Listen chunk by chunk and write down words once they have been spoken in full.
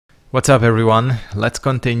What's up, everyone? Let's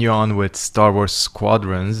continue on with Star Wars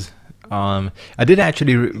Squadrons. I did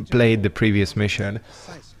actually play the previous mission.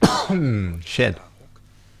 Shit.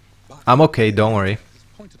 I'm okay, don't worry.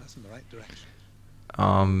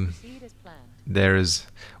 There's...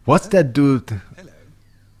 What's that dude?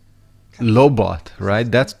 Lobot, right?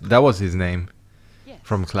 That was his name.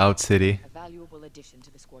 From Cloud City. A valuable addition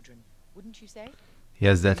to the squadron, wouldn't you say? He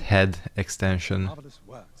has that head extension. Marvelous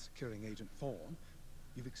work securing Agent Thorne.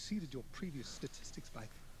 You've exceeded your previous statistics by...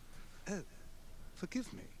 Oh,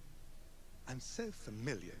 forgive me. I'm so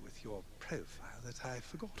familiar with your profile that I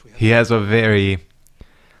forgot we have... He has a very...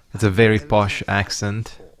 It's a very posh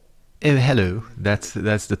accent. Hello, that's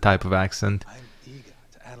the type of accent. I'm eager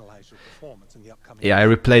to analyze your performance in the upcoming... Yeah, I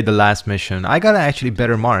replayed the last mission. I got actually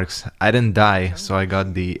better marks. I didn't die, so I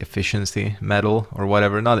got the efficiency medal or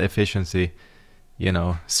whatever. Not efficiency, you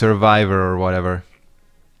know, survivor or whatever.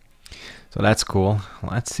 So that's cool.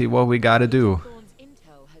 Let's see what we gotta do. Thorne's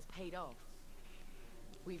intel has paid off.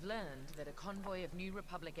 We've learned that a convoy of New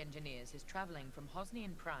Republic engineers is traveling from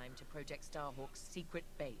Hosnian Prime to Project Starhawk's secret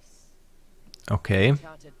base. Okay. The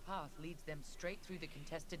charted path leads them straight through the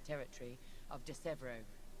contested territory of De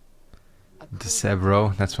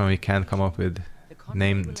Severo, that's when we can't come up with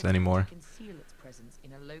names anymore. Conceal its presence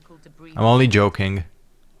in a local debris. I'm only joking.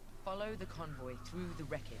 Follow the convoy through the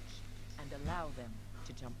wreckage and allow them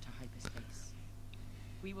to jump to hyperspace.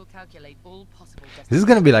 We will calculate all possible This is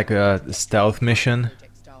gonna be like a stealth mission.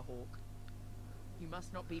 Project Starhawk. You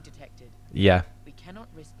must not be detected. Yeah. We cannot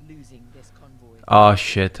risk losing this convoy. Oh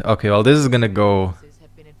shit. Okay, well this is gonna go Forces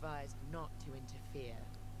have been advised not to interfere.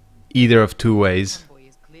 either of two ways. The convoy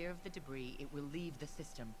is clear of the debris, it will leave the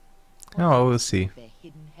system. Oh, we'll see. Their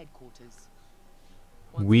hidden headquarters.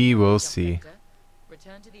 We the will jump see. vector,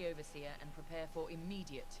 return to the Overseer and prepare for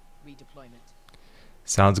immediate redeployment.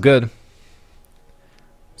 Sounds good.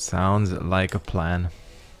 Sounds like a plan.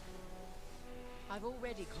 I've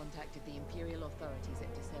already contacted the Imperial authorities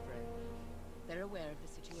at De Severo. They're aware of the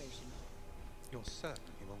situation. You're certain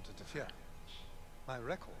he won't interfere. My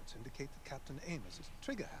records indicate that Captain Amos is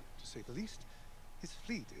trigger-happy, to say the least. His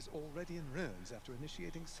fleet is already in ruins after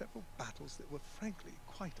initiating several battles that were frankly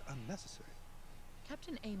quite unnecessary.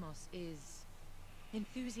 Captain Amos is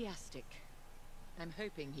enthusiastic. I'm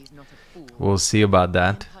hoping he's not a fool. We'll see about The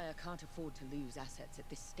that. Empire can't afford to lose assets at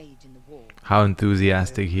this stage in the war. How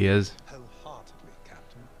enthusiastic he is. Wholeheartedly,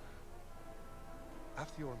 Captain.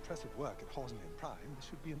 After your impressive work at Hosnian Prime, this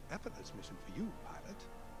should be an effortless mission for you, pilot.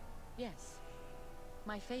 Yes.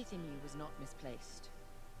 My faith in you was not misplaced.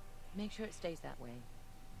 Make sure it stays that way.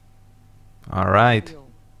 Alright. Real.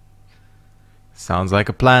 Sounds like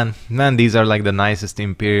a plan. Man, these are like the nicest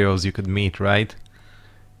Imperials you could meet, right?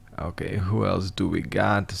 Okay, who else do we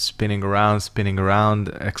got? Spinning around.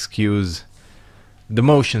 Excuse the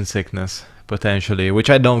motion sickness, potentially, which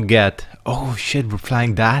I don't get. Oh shit, we're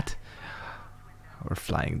flying that? We're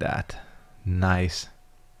flying that. Nice.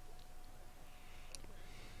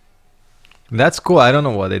 That's cool. I don't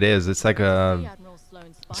know what it is. It's like a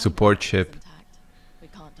support ship. We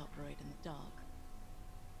can't operate in the dark.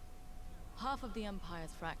 Half of the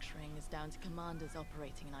Empire's fracturing is down to commanders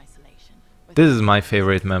operating in isolation. This is my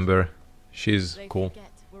favorite member. She's They cool.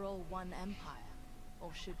 forget we're all one empire,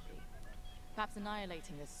 or should be. Perhaps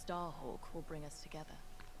annihilating this Starhawk will bring us together.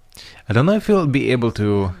 I don't know if we'll be able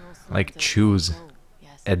to like choose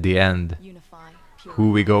Yes. at the end Unify,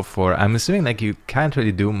 who we go for. I'm assuming like you can't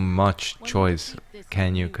really do much When we choice, defeat this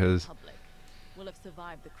can you? new Because Republic, we'll have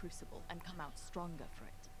survived the Crucible and come out stronger for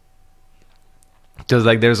it.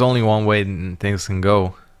 like there's only one way things can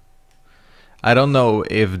go. I don't know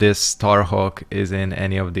if this Starhawk is in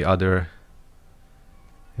any of the other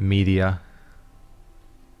media.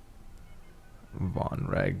 Von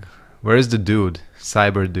Reg. Where is the dude?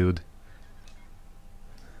 Cyber dude.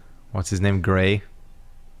 What's his name? Gray.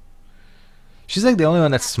 She's like the only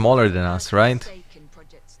one that's smaller than us, right? Stake in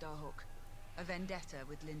Project Starhawk, a vendetta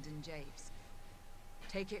with Lyndon Javes.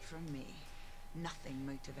 Take it from me, nothing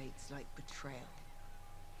motivates like betrayal.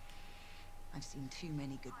 I've seen too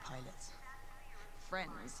many good pilots.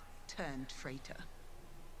 Friends turned traitor.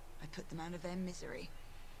 I put them out of their misery.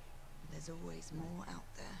 There's always more out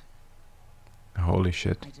there. Holy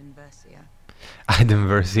shit. Iden Versio, Iden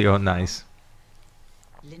Versio, nice.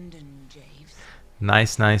 Lyndon Javes.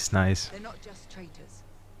 Nice. They're not just traitors.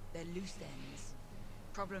 They're loose ends.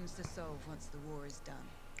 Problems to solve once the war is done.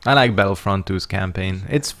 I like Battlefront 2's campaign.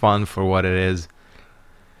 It's fun for what it is.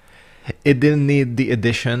 It didn't need the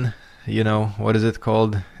addition, you know, what is it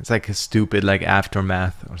called? It's like a stupid like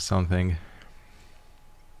aftermath or something.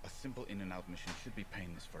 A simple in and out mission should be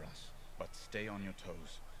painless for us, but stay on your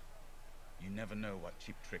toes. You never know what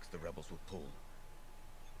cheap tricks the rebels will pull.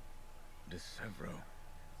 This Sevro.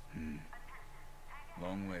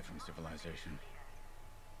 Long way from civilization.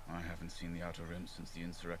 I haven't seen the Outer Rim since the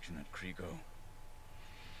insurrection at Kriego.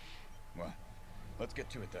 Well, let's get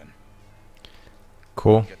to it then.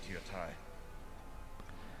 Cool. Get to your tie.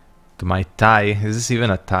 To my tie? Is this even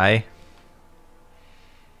a tie?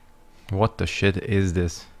 What the shit is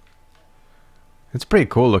this? It's pretty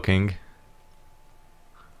cool looking.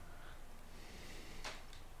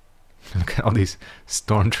 Look at all these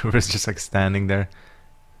stormtroopers just like standing there.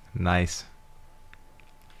 Nice.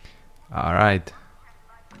 Alright.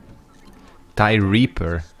 TIE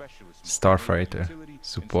Reaper. Starfighter.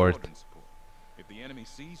 Support. If the enemy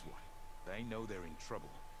sees one, they know they're in trouble.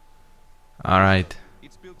 Alright.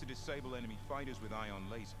 It's built to disable enemy fighters with ion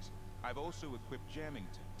lasers. I've also equipped jamming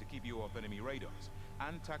to keep you off enemy radars,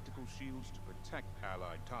 and tactical shields to protect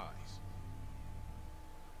allied ties.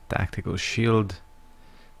 Tactical shield.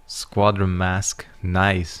 Squadron mask.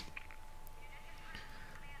 Nice.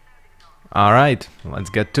 Alright, let's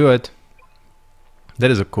get to it. That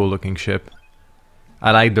is a cool looking ship. I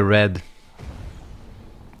like the red.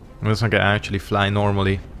 This one can actually fly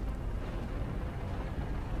normally.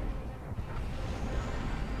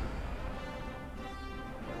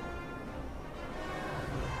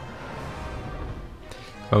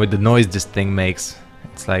 But with the noise this thing makes,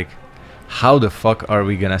 it's like, how the fuck are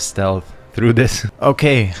we gonna stealth through this?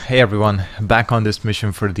 Okay, hey everyone, back on this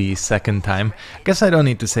mission for the second time. I guess I don't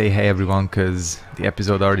need to say hey everyone because the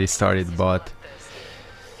episode already started, but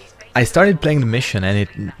I started playing the mission and it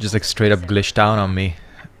just like straight up glitched out on me.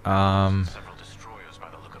 I'm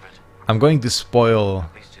going to spoil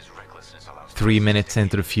 3 minutes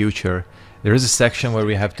into the future. There is a section where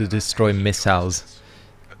we have to destroy missiles,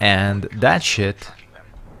 and that shit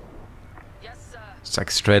it's like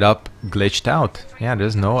straight up glitched out. Yeah,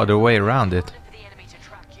 there's no other way around it.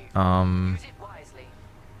 So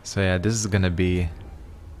yeah, this is gonna be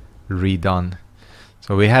redone.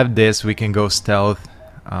 So we have this, we can go stealth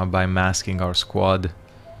by masking our squad.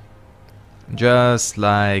 Just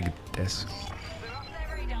like this.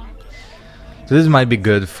 So this might be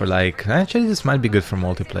good for like, actually this might be good for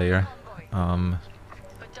multiplayer.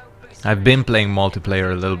 I've been playing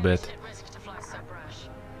multiplayer a little bit.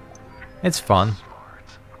 It's fun.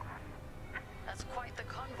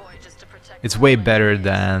 It's way better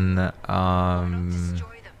than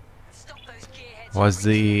what's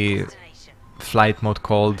the flight mode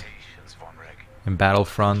called in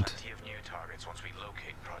Battlefront?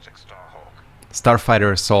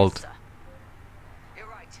 Starfighter Assault.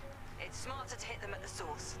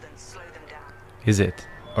 Is it?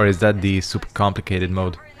 Or is that the super complicated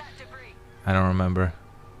mode? I don't remember.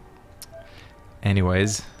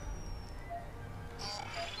 Anyways.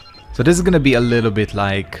 So this is gonna be a little bit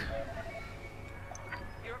like,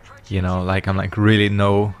 you know, like I'm like I really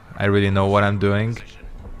know what I'm doing.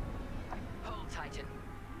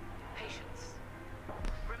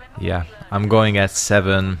 Yeah, I'm going at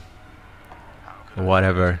 7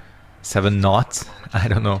 knots. I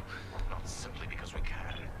don't know.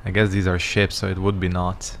 I guess these are ships, so it would be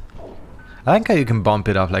knots. I like how you can bump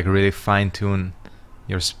it up, like really fine tune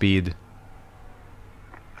your speed.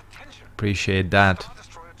 Appreciate that.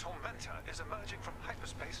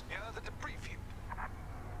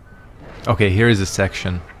 Okay, here is a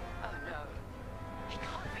section.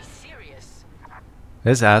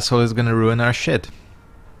 This asshole is gonna ruin our shit.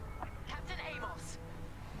 Captain Amos,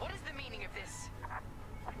 what is the meaning of this?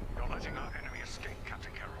 You're letting our enemy escape,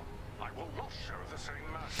 Captain Carroll. I will not show the same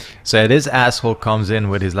mercy. So yeah, this asshole comes in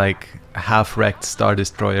with his like half-wrecked Star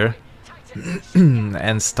Destroyer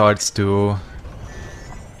and starts to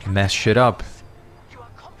mess shit up. You are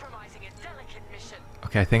compromising a delicate mission.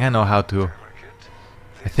 Okay, I think I know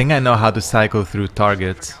how to cycle through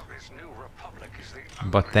targets.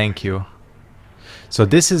 But thank you. So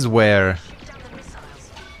this is where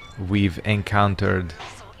we've encountered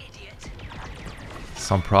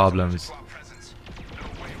some problems.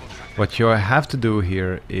 What you have to do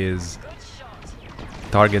here is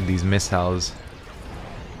target these missiles,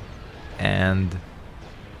 and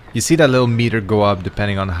you see that little meter go up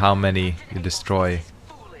depending on how many you destroy.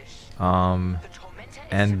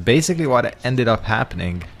 And basically what ended up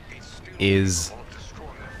happening is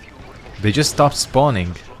they just stopped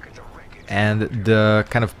spawning, and the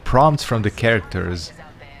kind of prompts from the characters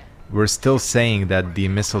were still saying that the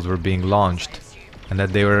missiles were being launched and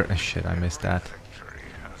that they were shit, I missed that.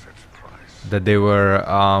 That they were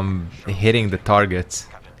hitting the targets,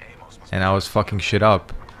 and I was fucking shit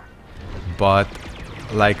up. But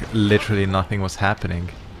like literally nothing was happening.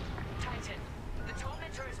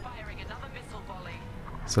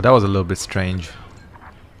 So that was a little bit strange.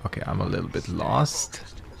 Okay, I'm a little bit lost.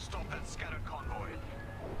 Stop that scattered convoy.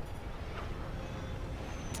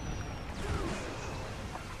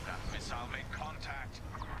 That missile made contact.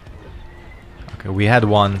 Okay, we had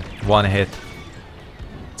one hit.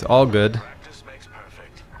 It's all good. Practice makes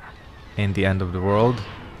perfect. In the end of the world.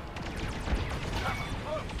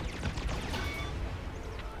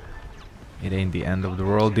 It ain't the end of the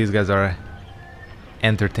world. These guys are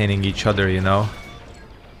entertaining each other, you know.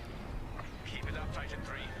 Keep it up, Titan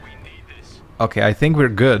 3. We need this. Okay, I think we're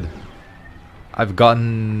good. I've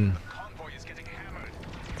gotten Convoy is getting hammered.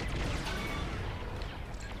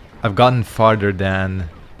 farther than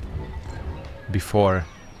before.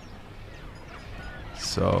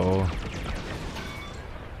 So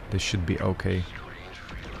this should be okay.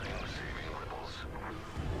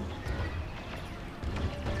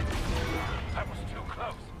 That was too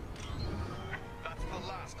close. That's the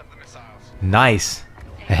last of the missiles. Nice.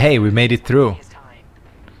 Hey, we made it through. His time.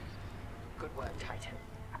 Good work, Titan.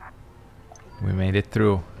 We made it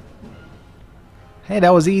through. Hey,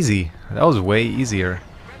 that was easy. That was way easier.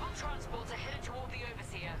 Rebel transports are headed toward the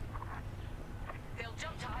Overseer. They'll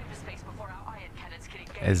jump to hyperspace before our iron cannons can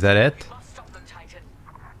engage. Is that it? We must stop them, Titan.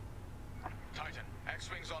 Titan,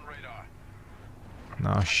 X-Wings on radar.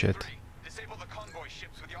 No shit. 3, disable the convoy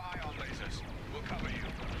ships with your ion lasers. We'll cover you.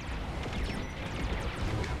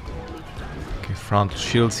 Okay, frontal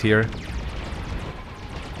shields here.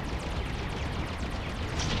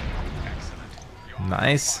 Excellent. Your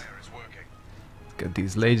Nice. fire is working. Get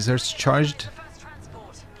these lasers charged. The first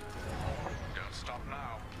transport. Don't stop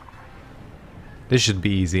now. This should be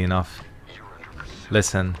easy enough.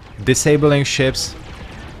 Listen, disabling ships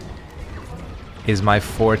is my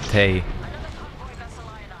forte. Another convoy vessel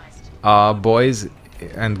ionized. Boys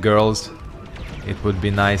and girls, it would be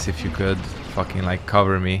nice if you could fucking like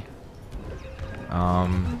cover me.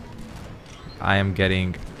 I am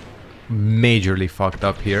getting majorly fucked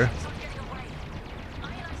up here.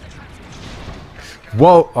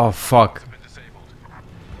 Whoa! Oh fuck.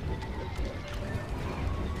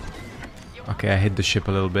 Okay, I hit the ship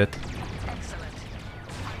a little bit. Excellent.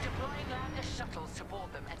 I'm deploying lander shuttles to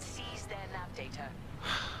board them and seize their nav data.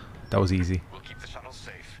 That was easy. We'll keep the shuttle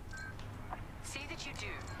safe. See that you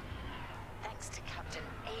do. Thanks to Captain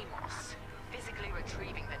Amos. Physically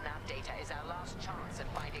retrieving the nav data is our last chance at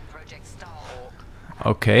finding Project Starhawk.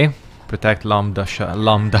 Okay. Protect lambda.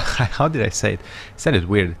 How did I say it? I said it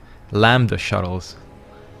weird. Lambda shuttles.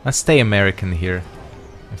 Let's stay American here.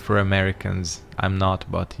 If we're Americans, I'm not,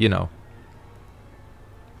 but you know.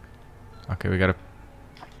 Okay, we gotta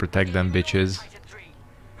protect them bitches. Titan 3,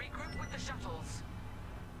 regroup with the shuttles.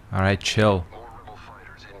 Alright, chill. More rebel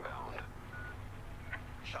fighters inbound.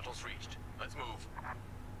 Shuttles reached. Let's move.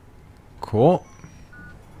 Cool.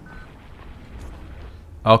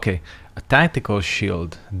 Okay, a tactical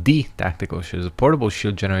shield. The tactical shield is a portable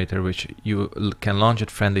shield generator which you can launch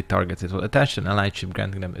at friendly targets. It will attach to an allied ship,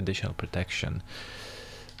 granting them additional protection.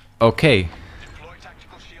 Okay. Deploy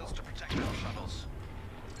tactical shields to protect our shuttles.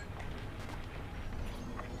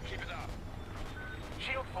 Keep it up.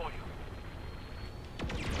 Shield for you.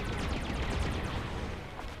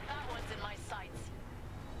 That one's in my sights.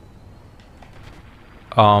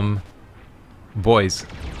 Boys.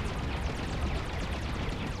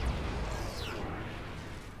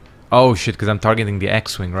 Oh shit, because I'm targeting the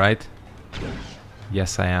X-Wing, right?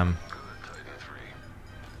 Yes, I am.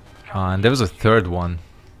 And there was a third one.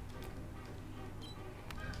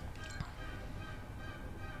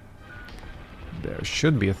 There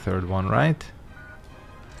should be a third one, right?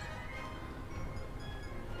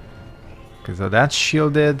 Because that's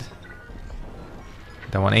shielded.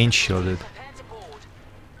 That one ain't shielded. Prepare to board.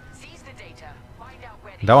 Seize the data. Find out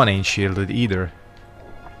where That one ain't shielded either.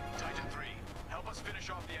 Titan 3, help us finish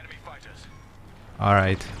off the enemy fighters.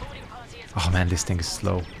 Alright. boarding party is. Oh man, this thing is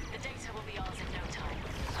slow. The data will be ours in no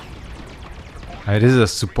time. This is a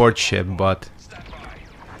support ship, but... Stand by.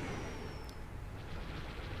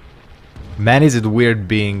 Man, is it weird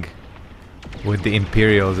being with the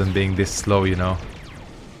Imperials and being this slow, you know?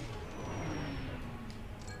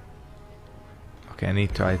 Okay, I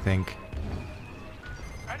need to, I think.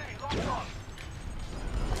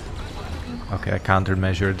 Okay, I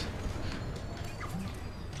countermeasured.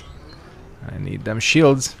 I need them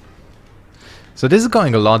shields. So this is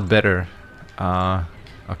going a lot better.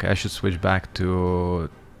 Okay, I should switch back to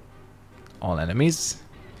all enemies.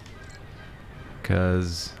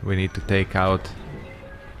 Because we need to take out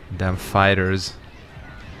them fighters.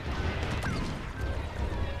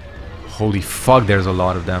 Holy fuck, there's a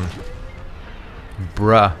lot of them.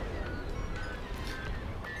 Bruh.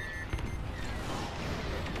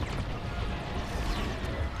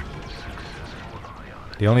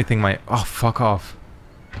 The only thing my... Oh, fuck off.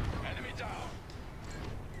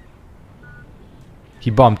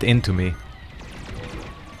 He bumped into me.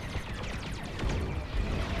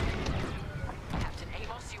 Captain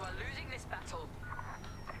Amos, you are losing this battle.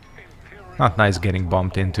 Not nice getting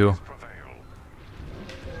bumped into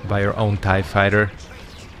by your own TIE fighter.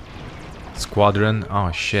 Squadron.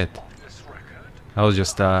 Oh shit. That was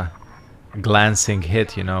just a glancing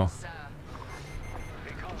hit, you know.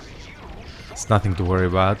 It's nothing to worry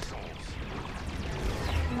about.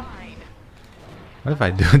 What if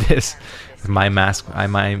I do this? My mask, I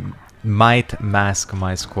might mask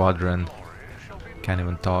my squadron. Can't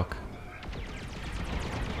even talk.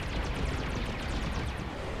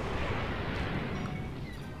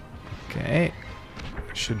 Okay,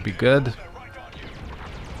 should be good.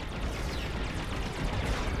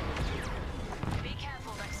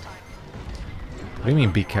 What do you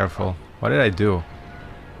mean be careful? What did I do?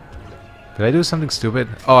 Did I do something stupid?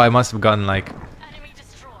 Oh, I must have gotten like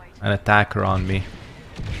an attacker on me.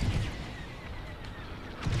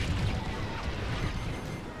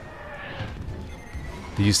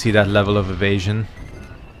 Do you see that level of evasion?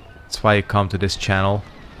 That's why you come to this channel.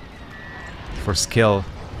 For skill.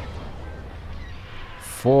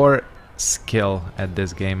 For skill at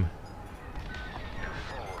this game.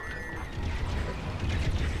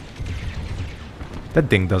 That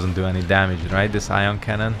thing doesn't do any damage, right? This ion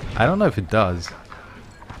cannon? I don't know if it does.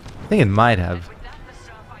 I think it might have.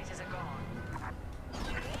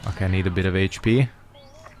 Okay, I need a bit of HP.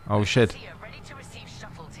 Oh shit.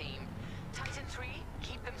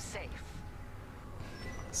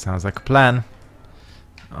 Sounds like a plan.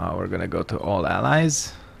 We're gonna go to all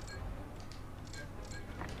allies.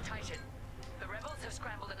 Titan, the rebels have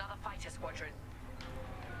scrambled another fighter squadron.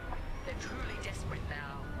 They're truly desperate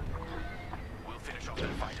now. We'll finish off their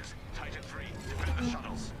fighters. Titan 3, defend the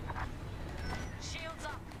shuttles. Shields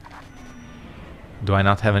up. Do I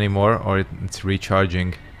not have any more, or it's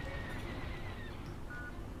recharging?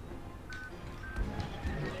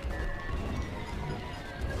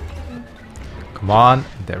 Come on,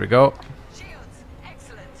 there we go. Shields,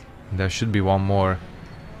 excellent. There should be one more.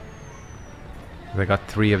 I got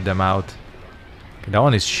 3 of them out. Okay, that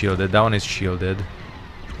one is shielded, that one is shielded.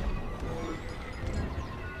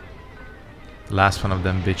 The last one of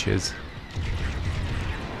them bitches.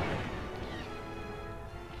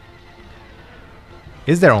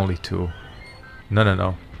 Is there only 2? No, no,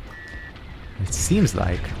 no. It seems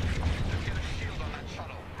like.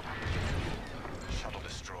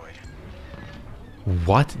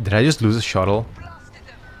 What? Did I just lose a shuttle?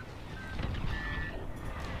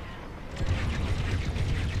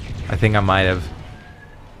 I think I might have.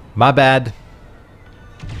 My bad.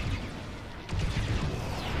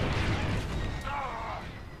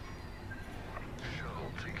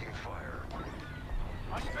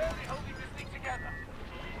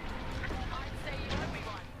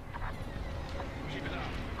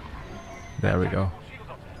 There we go.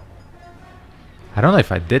 I don't know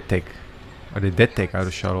if I did take... Or they did take out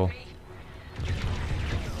a shuttle. I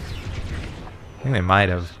think they might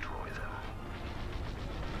have.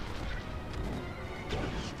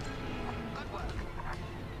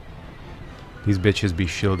 These bitches be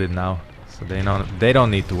shielded now, so they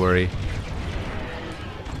don't need to worry.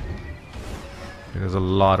 There's a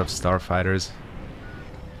lot of starfighters.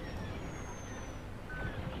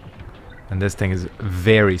 And this thing is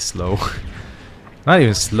very slow. Not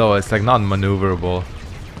even slow, it's like not maneuverable.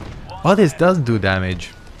 Oh, this does do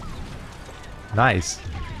damage. Nice.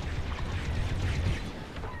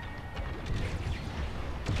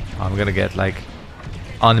 I'm gonna get like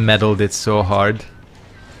unmedaled it so hard.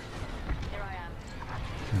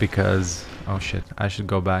 Because, oh shit, I should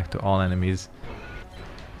go back to all enemies.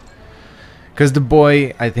 Because the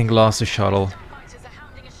boy, I think, lost a shuttle.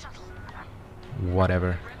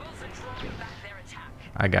 Whatever.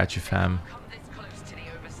 I got you, fam.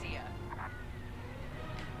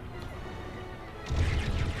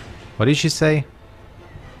 What did she say?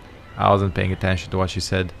 I wasn't paying attention to what she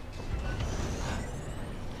said.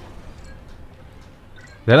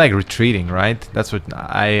 They're like retreating, right? That's what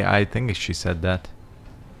I think she said that.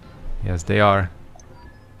 Yes, they are.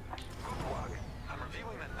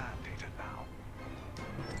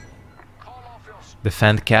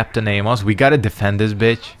 Defend Captain Amos. We gotta defend this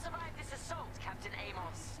bitch.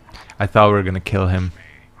 I thought we were gonna kill him.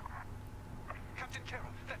 Captain Kira,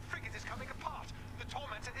 that frigate is coming apart. The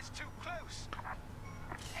tormentor is too close.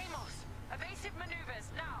 Amos, evasive maneuvers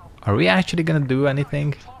now. Are we actually gonna do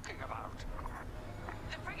anything? Talking about.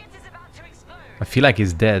 The frigate is about to explode. I feel like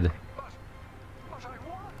he's dead. But I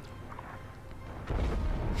won.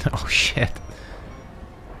 Oh shit.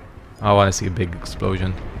 I want to see a big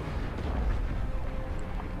explosion.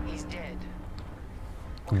 He's dead.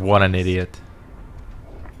 What an idiot.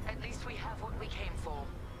 At least we have what we came for.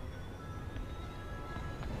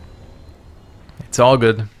 It's all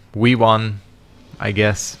good. We won, I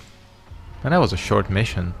guess. And that was a short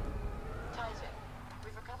mission. Titan,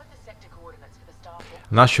 we've recovered the sector coordinates for the Starhawk.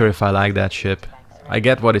 I'm not sure if I like that ship. I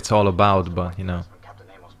get what it's all about, but you know.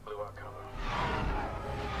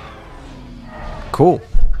 Cool.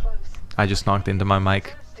 I just knocked into my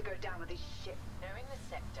mic. To go down with this ship. Knowing the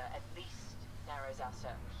sector at least narrows our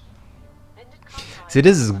search. Lyndon can't hide. See,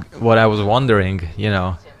 this is what I was wondering, you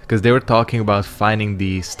know, because they were talking about finding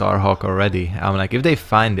the Starhawk already. I'm like, if they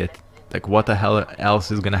find it, like what the hell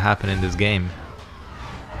else is gonna happen in this game?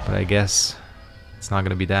 But I guess it's not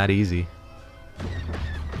gonna be that easy.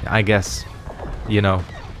 I guess, you know.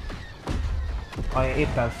 Anya,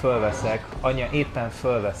 éppen fölveszek. Anya, éppen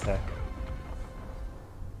fölveszek.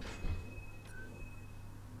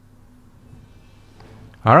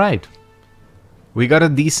 Alright. We got a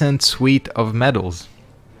decent suite of medals.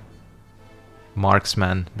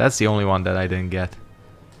 Marksman. That's the only one that I didn't get.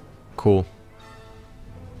 Cool.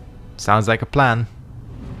 Sounds like a plan.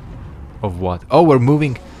 Of what? Oh, we're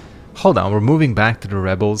moving... Hold on, we're moving back to the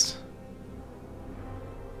rebels.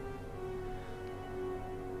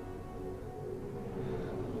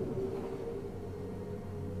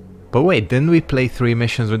 But wait, didn't we play 3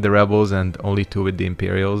 missions with the rebels and only 2 with the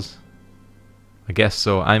Imperials? I guess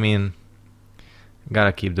so. I mean,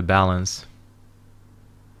 gotta keep the balance.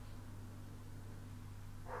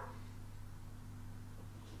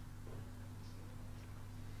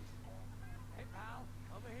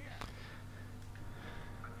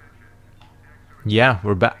 Yeah,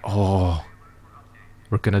 we're back. Oh,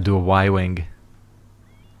 we're gonna do a Y-wing.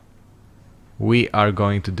 We are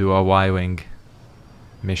going to do a Y-wing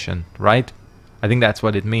mission, right? I think that's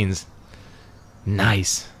what it means.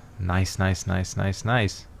 Nice. Nice, nice, nice, nice,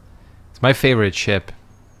 nice. It's my favorite ship.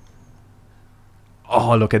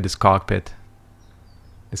 Oh, look at this cockpit.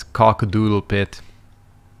 This cockadoodle pit.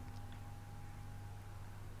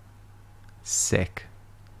 Sick.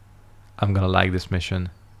 I'm gonna like this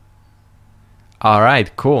mission.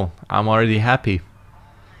 Alright, cool. I'm already happy.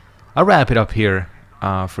 I'll wrap it up here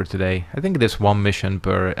for today. I think this 1 mission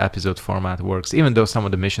per episode format works, even though some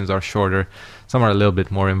of the missions are shorter, some are a little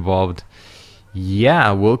bit more involved.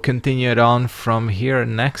 Yeah, we'll continue it on from here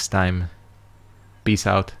next time. Peace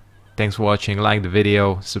out. Thanks for watching. Like the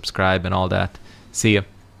video, subscribe and all that. See ya.